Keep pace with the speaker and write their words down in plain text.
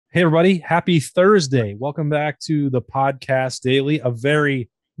Hey, everybody. Happy Thursday. Welcome back to the podcast daily, a very,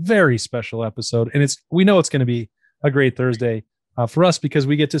 very special episode. And we know it's going to be a great Thursday for us because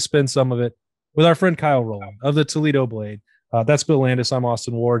we get to spend some of it with our friend Kyle Rowland of the Toledo Blade. That's Bill Landis. I'm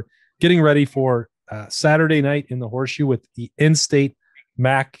Austin Ward, getting ready for Saturday night in the Horseshoe with the in-state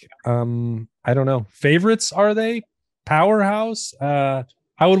MAC. I don't know. Favorites, are they? Powerhouse? How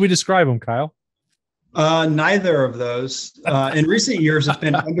would we describe them, Kyle? Neither of those. In recent years, it's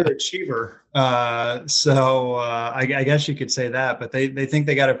been underachiever. I guess you could say that, but they think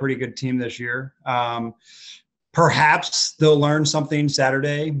they got a pretty good team this year. Perhaps they'll learn something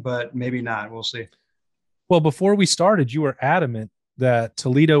Saturday, but maybe not. We'll see. Well, before we started, you were adamant that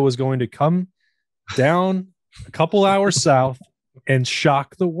Toledo was going to come down a couple hours south and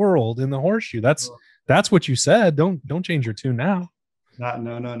shock the world in the Horseshoe. That's what you said. Don't change your tune now.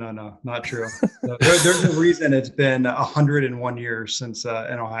 No, not true. There's a reason it's been 101 years since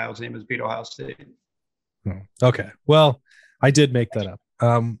an Ohio team has beat Ohio State. Okay. Well, I did make that up.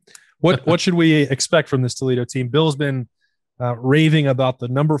 What should we expect from this Toledo team? Bill's been raving about the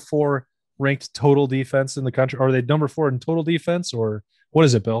number 4 ranked total defense in the country. Are they number 4 in total defense, or what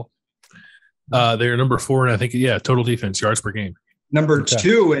is it, Bill? They're number 4, and I think, total defense, yards per game. Number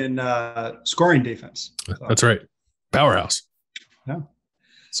 2 in scoring defense. So. That's right. Powerhouse. Yeah.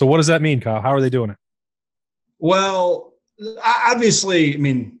 So what does that mean, Kyle? How are they doing it? Well, obviously,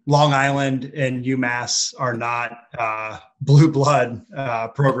 Long Island and UMass are not blue blood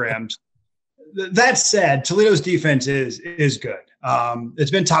programs. That said, Toledo's defense is good.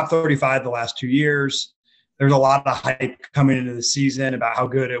 It's been top 35 the last 2 years. There's a lot of hype coming into the season about how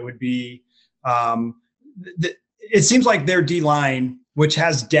good it would be. It seems like their D-line, which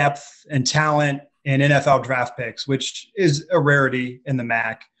has depth and talent and NFL draft picks, which is a rarity in the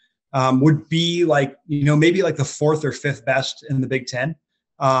MAC, would be maybe like the 4th or 5th best in the Big Ten.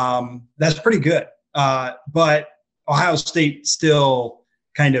 That's pretty good. But Ohio State still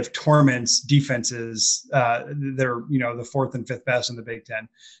kind of torments defenses. They're, the 4th and 5th best in the Big Ten.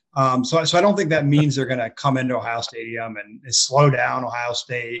 So I don't think that means they're going to come into Ohio Stadium and slow down Ohio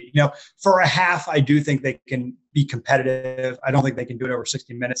State. For a half, I do think they can be competitive. I don't think they can do it over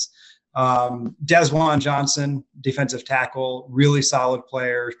 60 minutes. Desjuan Johnson, defensive tackle, really solid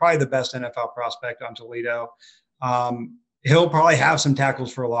player, probably the best NFL prospect on Toledo. He'll probably have some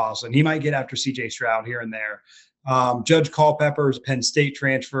tackles for loss, and he might get after CJ Stroud here and there. Judge Culpepper's Penn State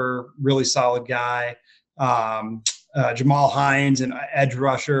transfer, really solid guy. Jamal Hines, an edge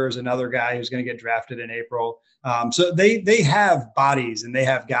rusher, is another guy who's going to get drafted in April. So they have bodies and they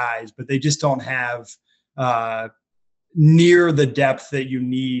have guys, but they just don't have near the depth that you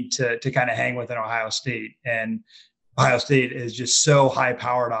need to kind of hang with an Ohio State. And Ohio State is just so high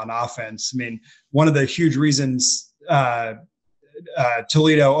powered on offense. One of the huge reasons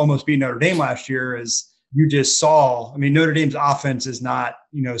Toledo almost beat Notre Dame last year is you just saw, Notre Dame's offense is not,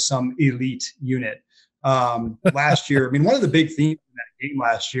 some elite unit. Last year, one of the big themes in that game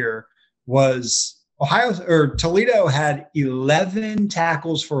last year was Toledo had 11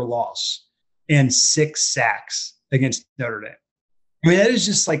 tackles for loss and 6 sacks against Notre Dame. That is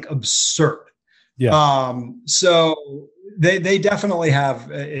just absurd. Yeah. So they definitely have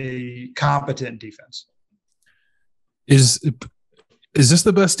a competent defense. Is this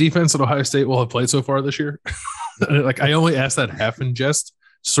the best defense that Ohio State will have played so far this year? I only asked that half in jest,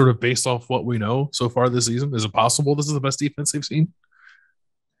 sort of based off what we know so far this season. Is it possible this is the best defense they've seen?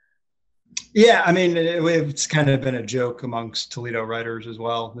 Yeah, it's kind of been a joke amongst Toledo writers as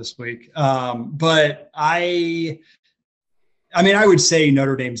well this week. But I would say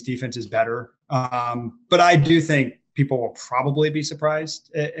Notre Dame's defense is better. But I do think people will probably be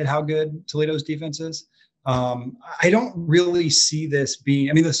surprised at how good Toledo's defense is. I don't really see this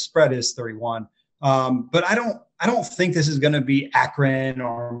being, the spread is 31. But I don't think this is going to be Akron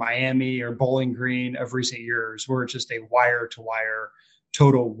or Miami or Bowling Green of recent years, where it's just a wire-to-wire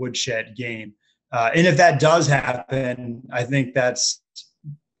total woodshed game. And if that does happen, I think that's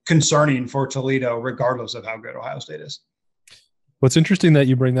concerning for Toledo, regardless of how good Ohio State is. What's interesting that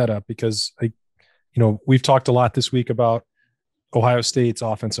you bring that up, because we've talked a lot this week about Ohio State's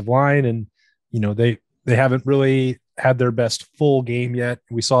offensive line, and they haven't really had their best full game yet.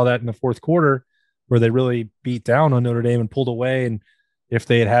 We saw that in the fourth quarter, where they really beat down on Notre Dame and pulled away. And if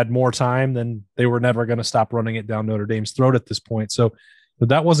they had more time, then they were never going to stop running it down Notre Dame's throat at this point. So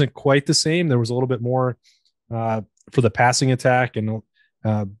that wasn't quite the same. There was a little bit more for the passing attack, and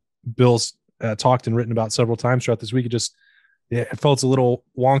Bill's talked and written about several times throughout this week. It felt a little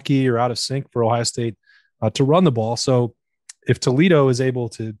wonky or out of sync for Ohio State to run the ball. So if Toledo is able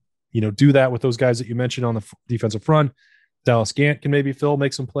to, do that with those guys that you mentioned on the defensive front, Dallas Gant can maybe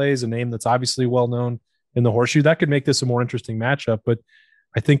make some plays, a name that's obviously well known in the horseshoe. That could make this a more interesting matchup. But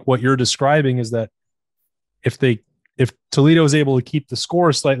I think what you're describing is that if Toledo is able to keep the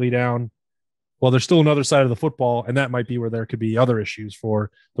score slightly down, well, there's still another side of the football, and that might be where there could be other issues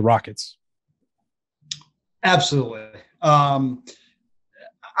for the Rockets. Absolutely.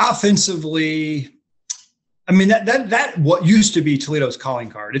 Offensively, I mean, that what used to be Toledo's calling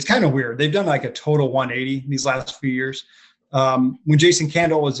card. It's kind of weird. They've done like a total 180 in these last few years. When Jason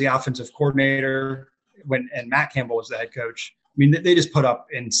Candle was the offensive coordinator, and Matt Campbell was the head coach, I mean, they just put up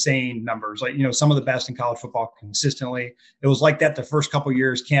insane numbers, like, some of the best in college football consistently. It was like that the first couple of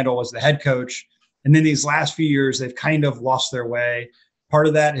years Candle was the head coach. And then these last few years, they've kind of lost their way. Part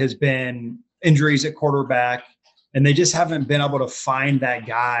of that has been injuries at quarterback, and they just haven't been able to find that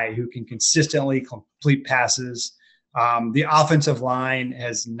guy who can consistently complete passes. The offensive line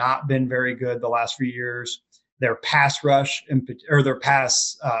has not been very good the last few years. Their pass rush or their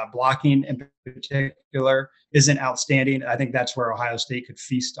pass blocking in particular isn't outstanding. I think that's where Ohio State could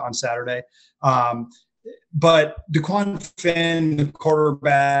feast on Saturday. But DeQuan Finn, the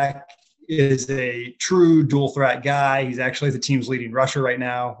quarterback, is a true dual threat guy. He's actually the team's leading rusher right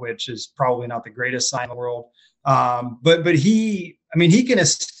now, which is probably not the greatest sign in the world. But he can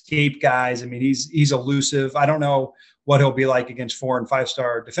escape guys. I mean, he's elusive. I don't know what he'll be like against 4- and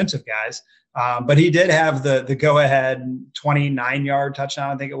 5-star defensive guys. But he did have the go-ahead 29-yard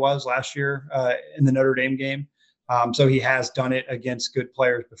touchdown, I think it was, last year in the Notre Dame game. So he has done it against good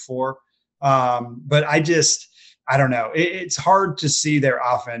players before. But I don't know. It's hard to see their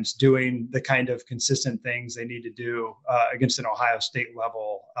offense doing the kind of consistent things they need to do against an Ohio State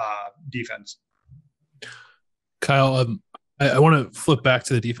level defense. Kyle, I want to flip back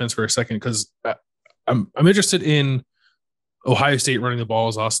to the defense for a second because I'm interested in Ohio State running the ball.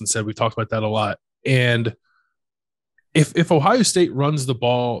 As Austin said, we've talked about that a lot. And if Ohio State runs the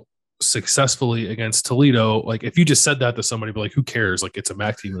ball successfully against Toledo, like if you just said that to somebody, be like, who cares? Like, it's a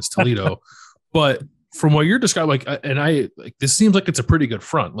MAC team, it's Toledo. But from what you're describing, this seems like it's a pretty good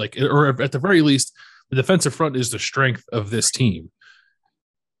front. Like, or at the very least, the defensive front is the strength of this team.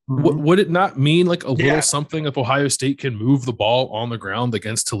 Mm-hmm. Would it not mean like a little something if Ohio State can move the ball on the ground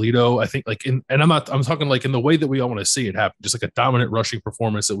against Toledo? I think I'm talking like in the way that we all want to see it happen, just like a dominant rushing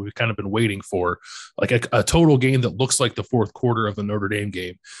performance that we've kind of been waiting for, like a total game that looks like the fourth quarter of the Notre Dame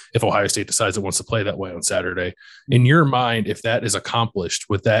game. If Ohio State decides it wants to play that way on Saturday, in your mind, if that is accomplished,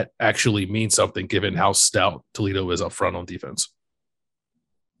 would that actually mean something given how stout Toledo is up front on defense?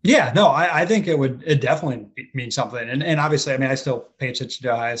 Yeah, no, I think it definitely mean something. And obviously, I mean, I still pay attention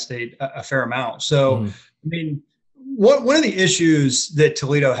to Ohio State a fair amount. So, I mean, one of the issues that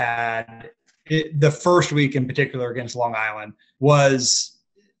Toledo had the first week in particular against Long Island was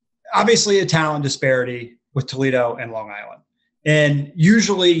obviously a talent disparity with Toledo and Long Island. And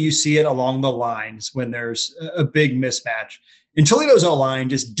usually you see it along the lines when there's a big mismatch. And Toledo's O-line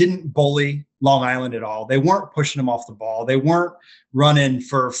just didn't bully Long Island at all. They weren't pushing them off the ball. They weren't running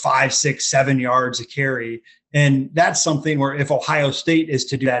for 5, 6, 7 yards a carry. And that's something where if Ohio State is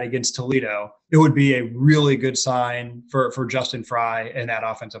to do that against Toledo, it would be a really good sign for Justin Fry and that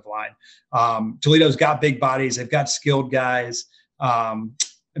offensive line. Toledo's got big bodies. They've got skilled guys. I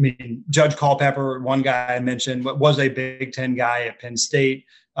mean, Judge Culpepper, one guy I mentioned, was a Big Ten guy at Penn State.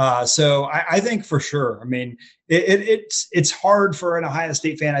 So I think for sure, I mean, it's hard for an Ohio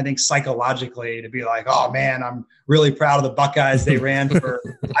State fan, I think, psychologically to be like, oh man, I'm really proud of the Buckeyes. They ran for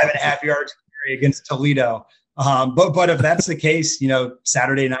 5.5 yards against Toledo. But if that's the case,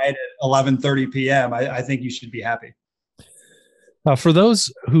 Saturday night at 11:30 p.m., I think you should be happy. For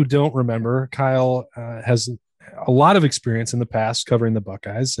those who don't remember, Kyle has a lot of experience in the past covering the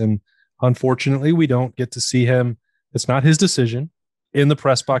Buckeyes. And unfortunately, we don't get to see him. It's not his decision in the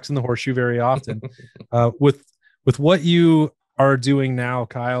press box in the horseshoe very often. With what you are doing now,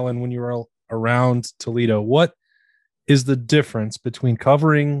 Kyle, and when you were around Toledo, what is the difference between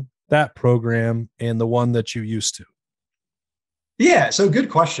covering that program and the one that you used to? Yeah, so good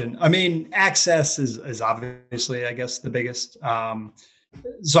question. I mean, access is obviously, I guess, the biggest.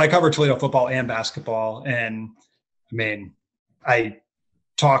 So I cover Toledo football and basketball. And I mean, I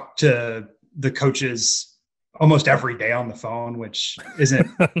talk to the coaches almost every day on the phone, which isn't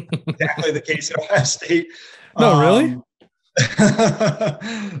exactly the case at Ohio State. No, really?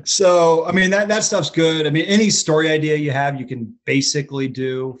 So, I mean, that stuff's good. I mean, any story idea you have, you can basically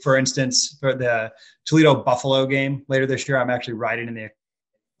do. For instance, for the Toledo Buffalo game later this year, I'm actually writing in the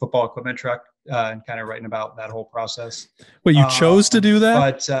football equipment truck and kind of writing about that whole process. Well, you chose to do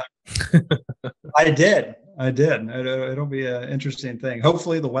that? But I did. It'll be an interesting thing.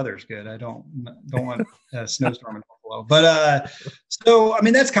 Hopefully the weather's good. I don't want a snowstorm in Buffalo. But so, I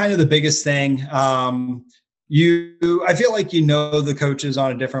mean, that's kind of the biggest thing. I feel like the coaches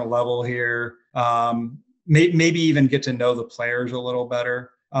on a different level here. Maybe even get to know the players a little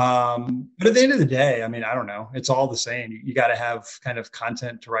better. But at the end of the day, I mean, I don't know. It's all the same. You got to have kind of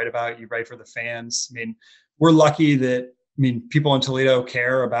content to write about. You write for the fans. I mean, we're lucky that, people in Toledo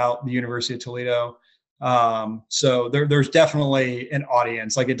care about the University of Toledo. So there's definitely an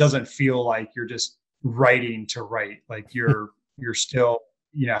audience. Like, it doesn't feel like you're just writing to write. Like you're still,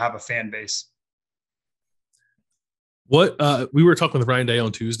 have a fan base. What we were talking with Ryan Day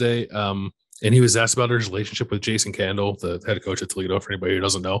on Tuesday, and he was asked about his relationship with Jason Candle, the head coach at Toledo, for anybody who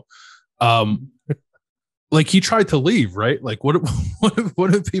doesn't know. Like, he tried to leave, right? Like, what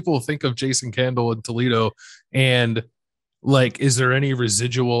do people think of Jason Candle in Toledo? And like, is there any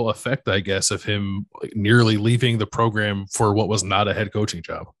residual effect, I guess, of him nearly leaving the program for what was not a head coaching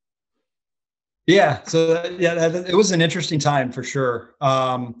job? Yeah. So it was an interesting time for sure.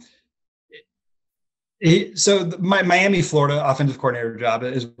 My Miami, Florida offensive coordinator job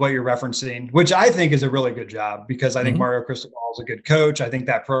is what you're referencing, which I think is a really good job because I think Mario Cristobal is a good coach. I think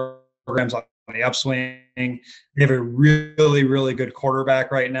that program's on the upswing. They have a really, really good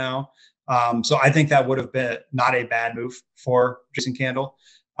quarterback right now. So I think that would have been not a bad move for Jason Candle.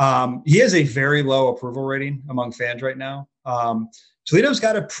 He has a very low approval rating among fans right now. Toledo's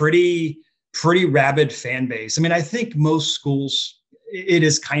got a pretty rabid fan base. I mean, I think most schools, it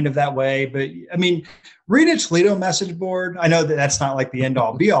is kind of that way, but I mean, reading a Toledo message board, I know that that's not like the end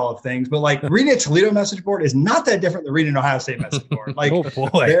all be all of things, but like reading a Toledo message board is not that different than reading an Ohio State message board. Like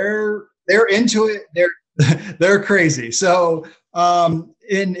they're into it. They're crazy. So,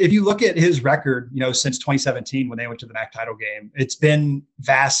 and if you look at his record, since 2017, when they went to the MAC title game, it's been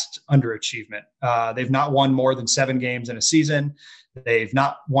vast underachievement. They've not won more than 7 games in a season. They've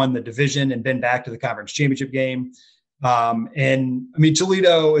not won the division and been back to the conference championship game. And I mean,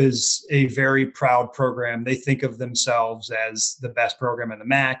 Toledo is a very proud program. They think of themselves as the best program in the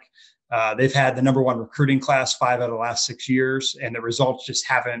MAC. They've had the number 1 recruiting class 5 out of the last 6 years, and the results just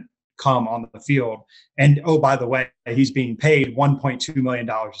haven't come on the field. And oh, by the way, he's being paid $1.2 million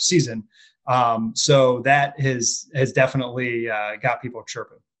a season. So that has definitely got people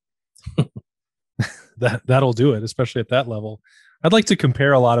chirping. That'll do it, especially at that level. I'd like to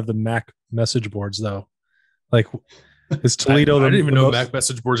compare a lot of the MAC message boards, though. Like, is Toledo? I didn't even know MAC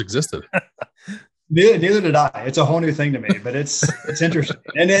message boards existed. Neither did I. It's a whole new thing to me, but it's interesting.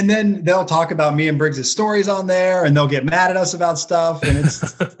 And then they'll talk about me and Briggs' stories on there, and they'll get mad at us about stuff, and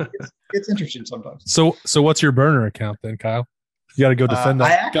it's interesting sometimes. So what's your burner account then, Kyle? You got to go defend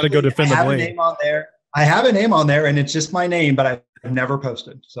that. Got to go defend the blame. I have a name on there. I have a name on there, and it's just my name, but I've never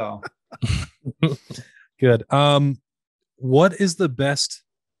posted. So good. What is the best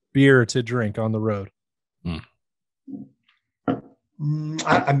beer to drink on the road?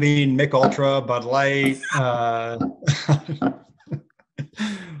 I mean, Mick Ultra, Bud Light.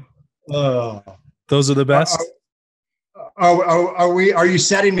 Those are the best. Are you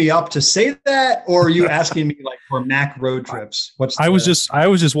setting me up to say that, or are you asking me like for MAC road trips? I was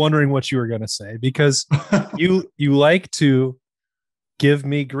just wondering what you were going to say, because you like to give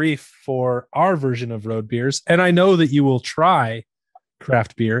me grief for our version of road beers, and I know that you will try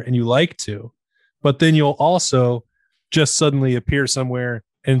craft beer and you like to, but then you'll also just suddenly appear somewhere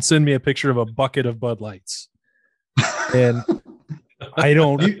and send me a picture of a bucket of Bud Lights. And I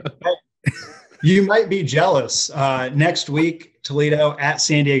don't. You might be jealous. Next week, Toledo at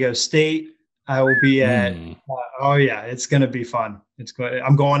San Diego State. I will be at. It's going to be fun.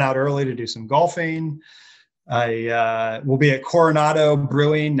 I'm going out early to do some golfing. I will be at Coronado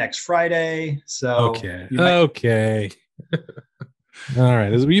Brewing next Friday. So okay. All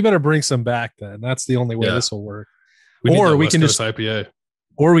right, you better bring some back then. That's the only way this will work. Or we can just IPA.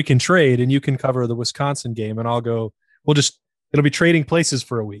 Or we can trade, and you can cover the Wisconsin game, and I'll go. It'll be trading places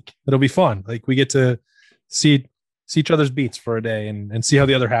for a week. It'll be fun. Like, we get to see each other's beats for a day and see how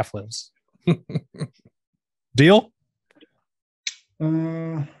the other half lives. Deal?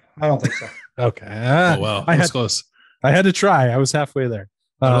 I don't think so. Okay. Wow. That's close. I had to try. I was halfway there.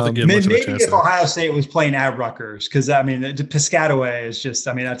 Maybe if Ohio State was playing at Rutgers, because I mean, Piscataway is just,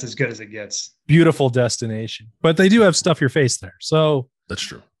 I mean, that's as good as it gets. Beautiful destination, but they do have stuff your face there. So that's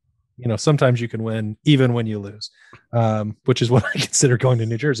true. Sometimes you can win even when you lose, which is what I consider going to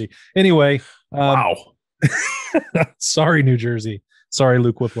New Jersey. Anyway. Wow. Sorry, New Jersey. Sorry,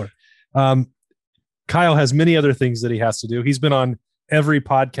 Luke Whippler. Kyle has many other things that he has to do. He's been on every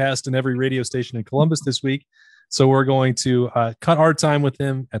podcast and every radio station in Columbus this week. So we're going to cut our time with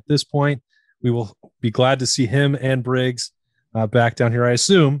him at this point. We will be glad to see him and Briggs back down here, I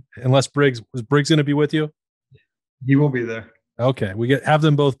assume, unless Briggs going to be with you? He will be there. Okay. Have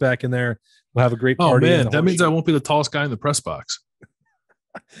them both back in there. We'll have a great party. Oh man, that means I won't be the tallest guy in the press box.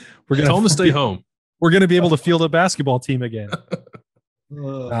 We're going to tell him to stay home. We're going to be able to field a basketball team again.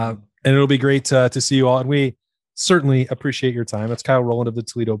 And it'll be great to see you all. And we certainly appreciate your time. It's Kyle Rowland of the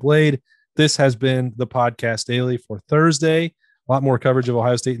Toledo Blade. This has been the Podcast Daily for Thursday. A lot more coverage of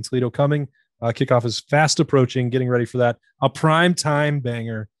Ohio State and Toledo coming. Kickoff is fast approaching, getting ready for that. A prime time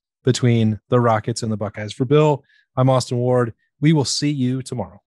banger between the Rockets and the Buckeyes. For Bill, I'm Austin Ward. We will see you tomorrow.